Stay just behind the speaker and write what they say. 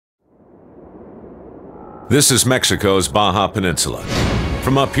This is Mexico's Baja Peninsula.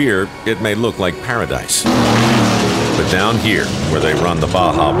 From up here, it may look like paradise. But down here, where they run the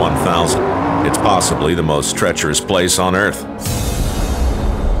Baja 1000, it's possibly the most treacherous place on Earth.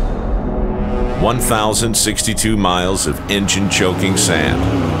 1,062 miles of engine-choking sand,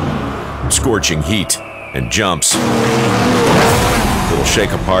 scorching heat, and jumps that'll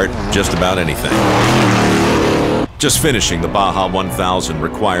shake apart just about anything. Just finishing the Baja 1000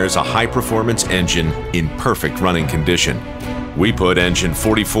 requires a high-performance engine in perfect running condition. We put engine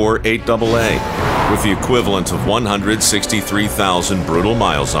 44-8AA with the equivalent of 163,000 brutal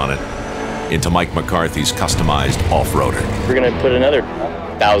miles on it into Mike McCarthy's customized off-roader. We're going to put another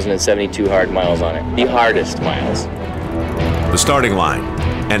 1,072 hard miles on it, the hardest miles. The starting line,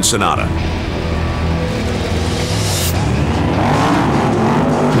 Ensenada.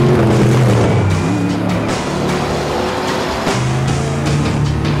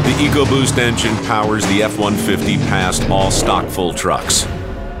 The EcoBoost engine powers the F-150 past all stock full trucks.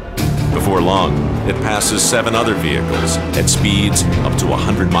 Before long, it passes 7 other vehicles at speeds up to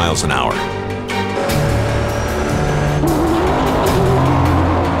 100 miles an hour.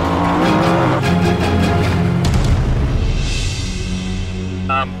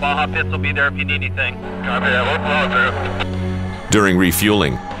 Baja pits will be there if you need anything. During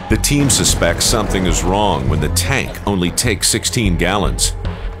refueling, the team suspects something is wrong when the tank only takes 16 gallons.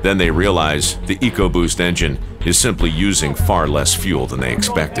 Then they realize the EcoBoost engine is simply using far less fuel than they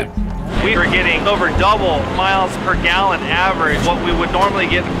expected. We were getting over double miles per gallon average what we would normally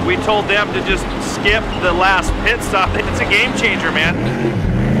get. We told them to just skip the last pit stop. It's a game changer, man.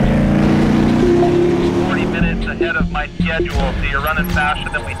 40 minutes ahead of my schedule, so you're running faster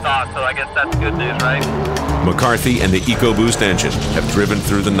than we thought, so I guess that's good news, right? McCarthy and the EcoBoost engine have driven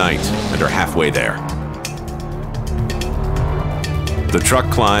through the night and are halfway there. The truck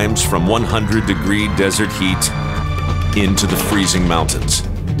climbs from 100-degree desert heat into the freezing mountains.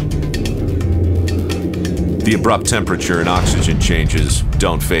 The abrupt temperature and oxygen changes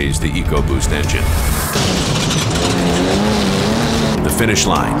don't faze the EcoBoost engine. The finish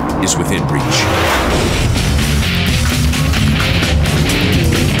line is within reach.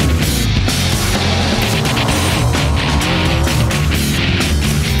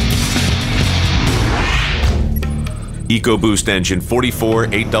 EcoBoost engine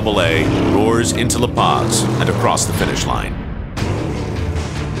 44-8AA roars into La Paz and across the finish line.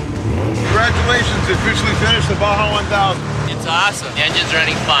 Congratulations, you officially finished the Baja 1000. It's awesome. The engine's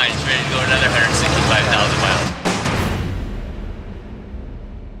running fine. It's ready to go another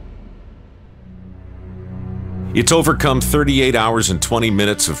 165,000 miles. It's overcome 38 hours and 20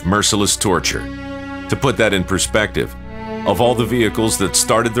 minutes of merciless torture. To put that in perspective, of all the vehicles that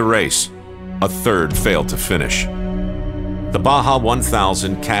started the race, a third failed to finish. The Baja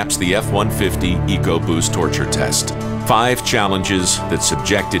 1000 caps the F-150 EcoBoost torture test. 5 challenges that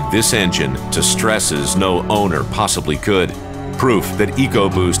subjected this engine to stresses no owner possibly could. Proof that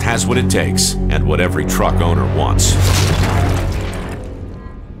EcoBoost has what it takes and what every truck owner wants.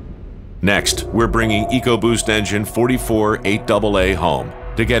 Next, we're bringing EcoBoost engine 44-8AA home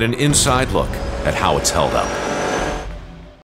to get an inside look at how it's held up.